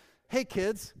got, hey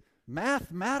kids,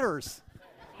 math matters.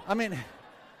 I mean,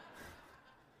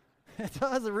 it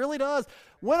does. It really does.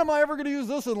 When am I ever going to use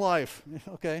this in life?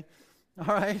 Okay.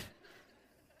 All right.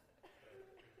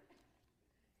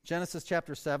 Genesis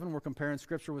chapter 7, we're comparing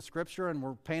Scripture with Scripture, and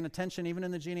we're paying attention even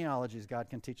in the genealogies. God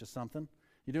can teach us something.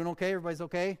 You doing okay? Everybody's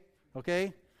okay?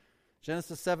 Okay?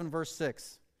 Genesis 7, verse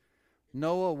 6.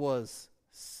 Noah was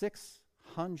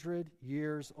 600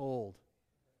 years old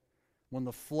when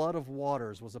the flood of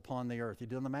waters was upon the earth. You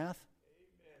doing the math?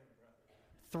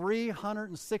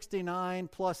 369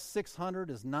 plus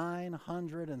 600 is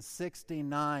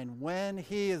 969. When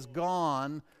he is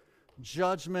gone,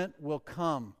 judgment will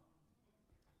come.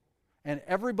 And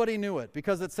everybody knew it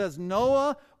because it says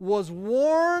Noah was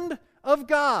warned of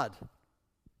God.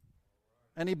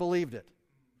 And he believed it.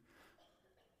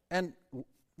 And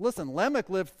Listen, Lamech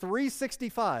lived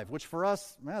 365, which for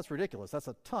us, man, that's ridiculous. That's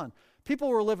a ton. People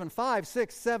were living 5,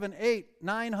 6, 7, 8,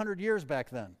 900 years back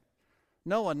then.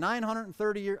 Noah,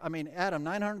 930 years. Adam,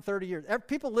 930 years.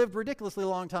 People lived ridiculously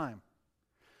long time.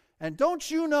 And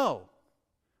don't you know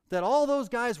that all those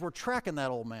guys were tracking that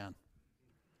old man?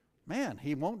 Man,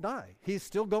 he won't die. He's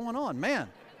still going on. Man.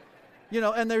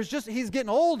 And he's getting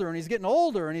older and he's getting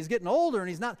older and he's getting older and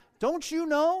he's not. Don't you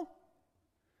know?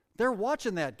 They're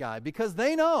watching that guy because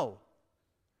they know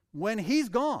when he's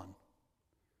gone,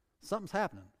 something's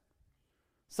happening.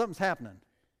 Something's happening.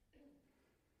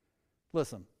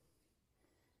 Listen,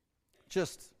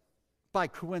 just by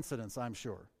coincidence, I'm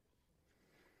sure,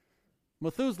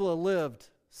 Methuselah lived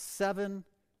 7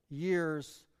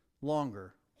 years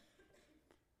longer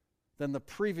than the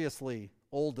previously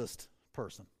oldest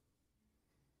person.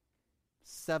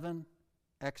 7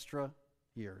 extra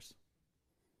years.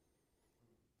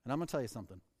 And I'm going to tell you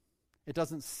something. It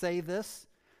doesn't say this.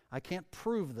 I can't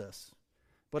prove this.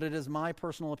 But it is my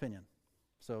personal opinion.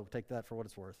 So take that for what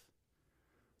it's worth.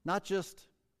 Not just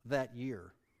that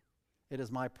year. It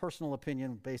is my personal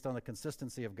opinion based on the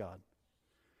consistency of God.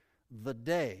 The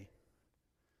day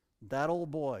that old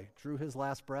boy drew his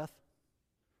last breath,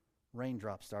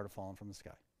 raindrops started falling from the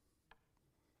sky.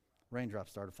 Raindrops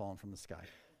started falling from the sky.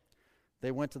 They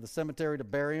went to the cemetery to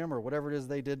bury him or whatever it is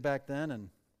they did back then, and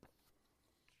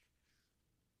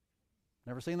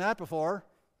never seen that before.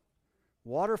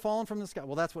 Water falling from the sky.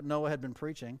 Well, that's what Noah had been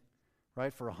preaching,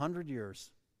 right, for 100 years.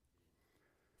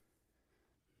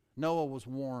 Noah was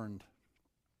warned.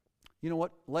 You know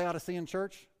what, Laodicean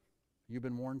church? You've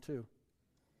been warned too.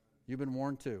 You've been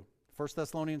warned too. 1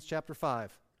 Thessalonians chapter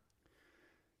 5.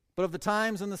 But of the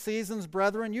times and the seasons,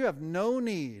 brethren, you have no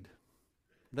need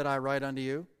that I write unto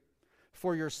you,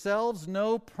 for yourselves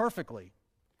know perfectly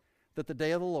that the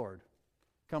day of the Lord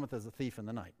cometh as a thief in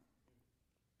the night.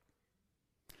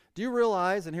 Do you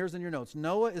realize, and here's in your notes,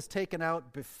 Noah is taken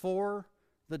out before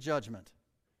the judgment,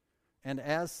 and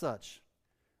as such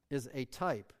is a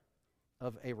type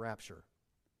of a rapture.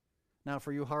 Now,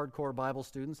 for you hardcore Bible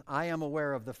students, I am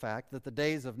aware of the fact that the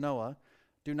days of Noah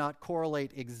do not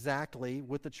correlate exactly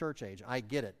with the church age. I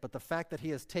get it. But the fact that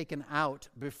he is taken out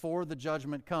before the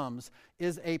judgment comes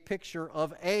is a picture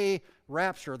of a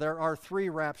rapture. There are 3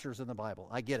 raptures in the Bible.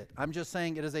 I get it. I'm just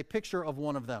saying it is a picture of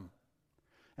one of them.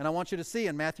 And I want you to see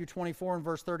in Matthew 24 and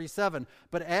verse 37,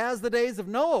 but as the days of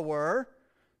Noah were,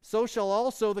 so shall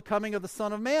also the coming of the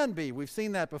Son of Man be. We've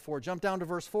seen that before. Jump down to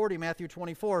verse 40, Matthew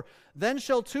 24. Then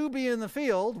shall 2 be in the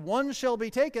field, one shall be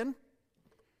taken,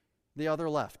 the other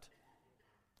left.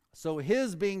 So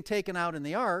his being taken out in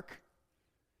the ark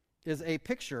is a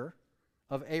picture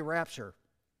of a rapture.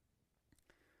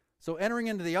 So entering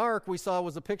into the ark, we saw,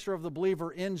 was a picture of the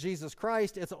believer in Jesus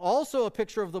Christ. It's also a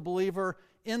picture of the believer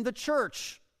in the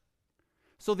church.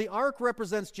 So the ark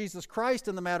represents Jesus Christ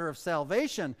in the matter of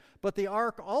salvation, but the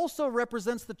ark also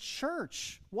represents the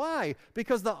church. Why?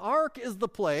 Because the ark is the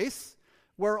place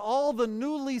where all the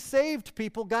newly saved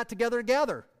people got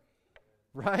together,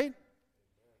 right?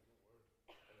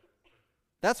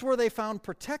 That's where they found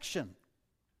protection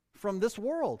from this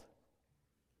world.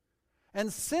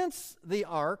 And since the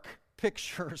ark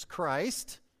pictures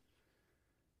Christ,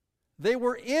 they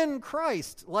were in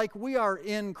Christ like we are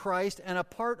in Christ and a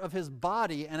part of his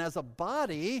body. And as a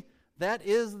body, that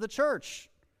is the church.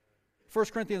 1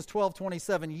 Corinthians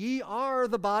 12:27, ye are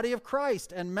the body of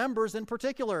Christ and members in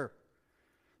particular.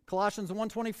 Colossians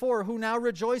 1:24, who now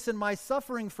rejoice in my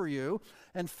suffering for you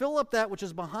and fill up that which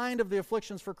is behind of the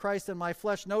afflictions for Christ in my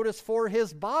flesh. Notice, for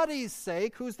his body's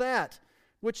sake. Who's that?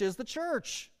 Which is the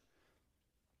church.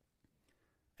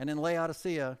 And in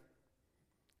Laodicea,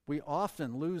 we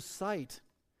often lose sight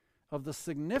of the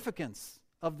significance,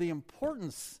 of the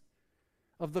importance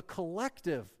of the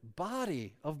collective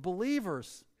body of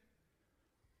believers.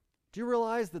 Do you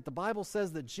realize that the Bible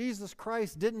says that Jesus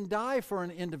Christ didn't die for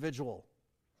an individual?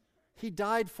 He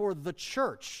died for the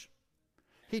church.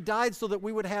 He died so that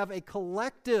we would have a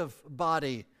collective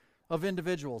body of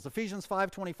individuals. Ephesians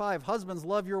 5:25, husbands,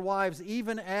 love your wives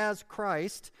even as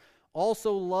Christ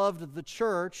also loved the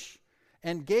church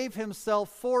and gave himself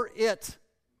for it,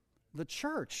 the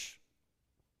church.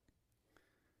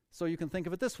 So you can think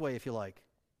of it this way if you like.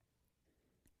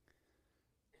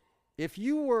 If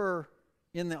you were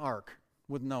in the ark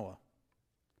with Noah,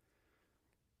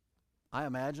 I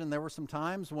imagine there were some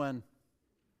times when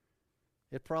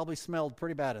it probably smelled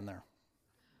pretty bad in there.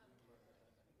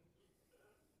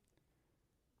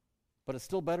 But it's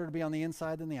still better to be on the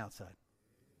inside than the outside.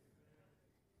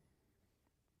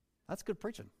 That's good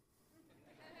preaching.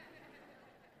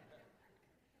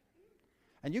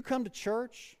 And you come to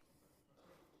church,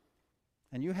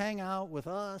 and you hang out with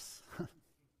us,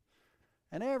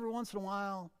 and every once in a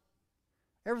while,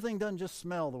 everything doesn't just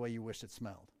smell the way you wish it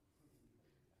smelled.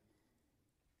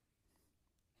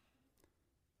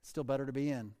 It's still better to be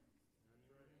in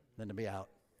than to be out.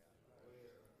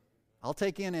 I'll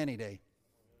take in any day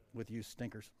with you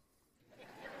stinkers.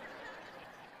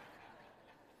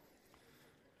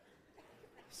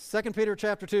 2 Peter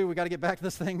chapter 2, we got to get back to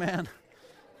this thing, man.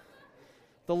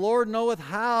 The Lord knoweth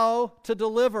how to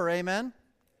deliver, amen?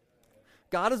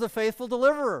 God is a faithful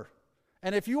deliverer.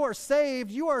 And if you are saved,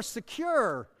 you are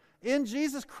secure in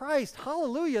Jesus Christ.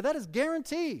 Hallelujah, that is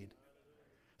guaranteed.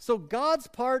 So God's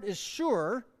part is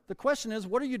sure. The question is,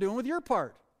 what are you doing with your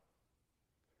part?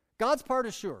 God's part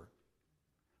is sure.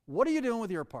 What are you doing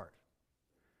with your part?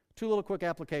 2 little quick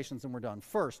applications and we're done.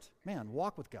 First, man,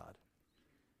 walk with God.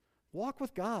 Walk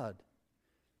with God.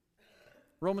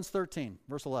 Romans 13,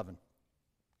 verse 11.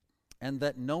 And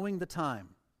that knowing the time,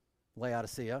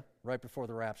 Laodicea, right before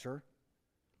the rapture,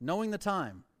 knowing the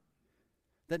time,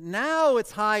 that now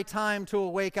it's high time to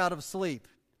awake out of sleep.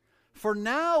 For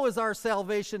now is our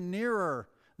salvation nearer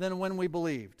than when we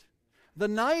believed. The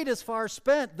night is far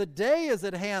spent, the day is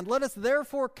at hand. Let us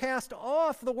therefore cast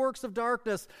off the works of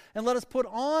darkness, and let us put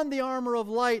on the armor of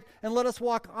light, and let us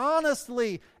walk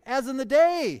honestly as in the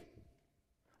day.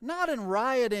 Not in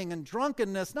rioting and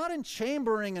drunkenness, not in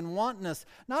chambering and wantonness,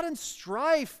 not in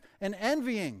strife and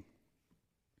envying.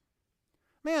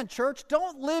 Man, church,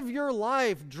 don't live your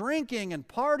life drinking and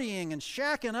partying and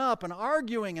shacking up and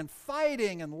arguing and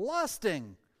fighting and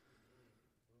lusting.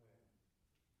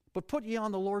 But put ye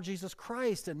on the Lord Jesus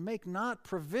Christ and make not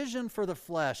provision for the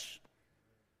flesh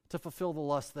to fulfill the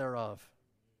lust thereof.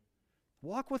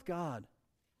 Walk with God.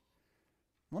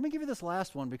 Let me give you this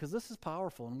last one because this is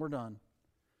powerful and we're done.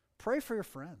 Pray for your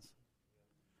friends.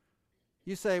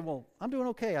 You say, well, I'm doing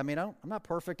okay. I mean, I'm not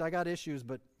perfect. I got issues,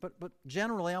 but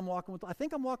generally I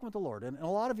think I'm walking with the Lord. And a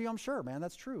lot of you, I'm sure, man,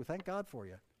 that's true. Thank God for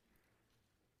you.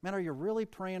 Man, are you really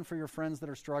praying for your friends that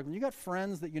are struggling? You got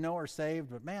friends that you know are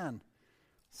saved, but man,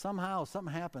 somehow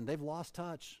something happened. They've lost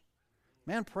touch.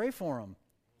 Man, pray for them.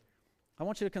 I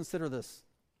want you to consider this.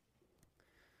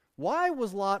 Why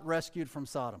was Lot rescued from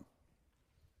Sodom?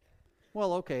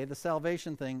 Well, okay, the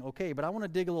salvation thing, okay, but I want to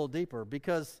dig a little deeper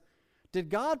because did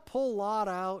God pull Lot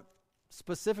out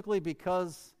specifically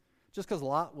just because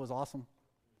Lot was awesome?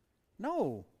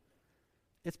 No.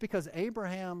 It's because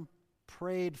Abraham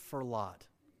prayed for Lot.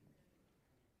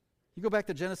 You go back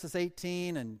to Genesis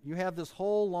 18 and you have this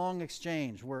whole long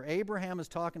exchange where Abraham is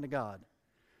talking to God.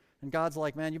 And God's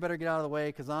like, man, you better get out of the way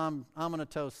because I'm going to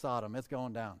toast Sodom. It's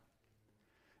going down.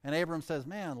 And Abraham says,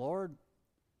 man, Lord,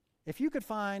 if you could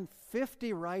find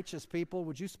 50 righteous people,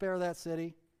 would you spare that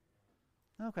city?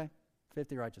 Okay,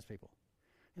 50 righteous people.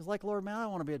 He's like, Lord, man, I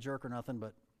don't want to be a jerk or nothing,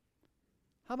 but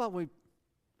how about we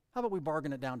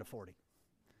bargain it down to 40?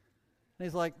 And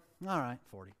he's like, all right,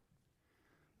 40.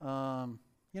 While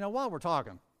we're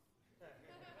talking,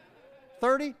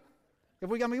 30?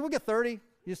 We'll get 30.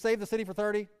 You save the city for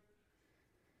 30?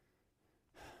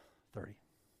 30.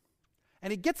 And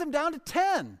he gets him down to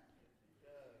 10.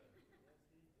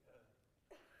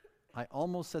 I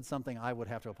almost said something I would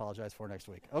have to apologize for next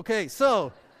week. Okay,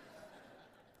 so,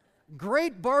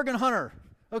 great bargain hunter.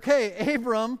 Okay,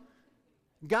 Abram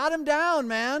got him down,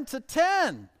 man, to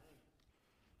 10.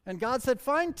 And God said,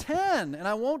 find 10, and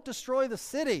I won't destroy the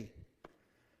city.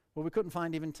 Well, we couldn't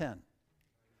find even 10.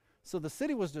 So the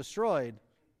city was destroyed,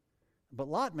 but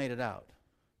Lot made it out.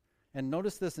 And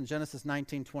notice this in Genesis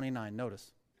 19:29.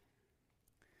 Notice.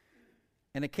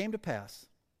 And it came to pass,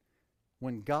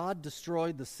 when God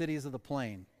destroyed the cities of the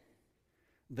plain,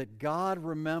 that God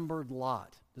remembered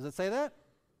Lot. Does it say that?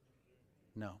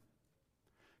 No.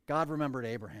 God remembered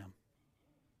Abraham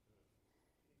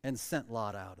and sent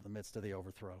Lot out of the midst of the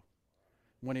overthrow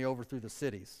when he overthrew the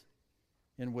cities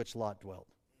in which Lot dwelt.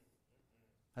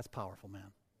 That's powerful,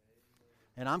 man.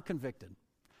 And I'm convicted.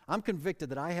 I'm convicted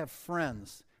that I have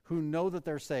friends who know that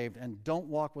they're saved and don't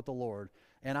walk with the Lord,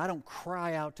 and I don't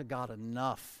cry out to God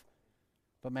enough.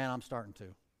 But man, I'm starting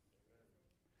to.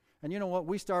 And you know what?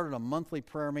 We started a monthly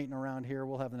prayer meeting around here.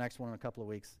 We'll have the next one in a couple of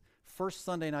weeks. First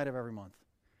Sunday night of every month.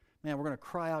 Man, we're going to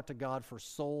cry out to God for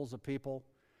souls of people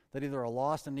that either are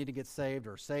lost and need to get saved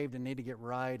or saved and need to get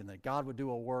right, and that God would do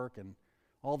a work and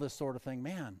all this sort of thing.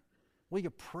 Man, will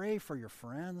you pray for your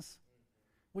friends?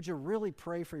 Would you really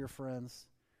pray for your friends?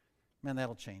 Man,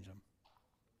 that'll change them.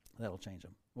 That'll change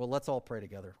them. Well, let's all pray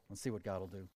together and see what God will do.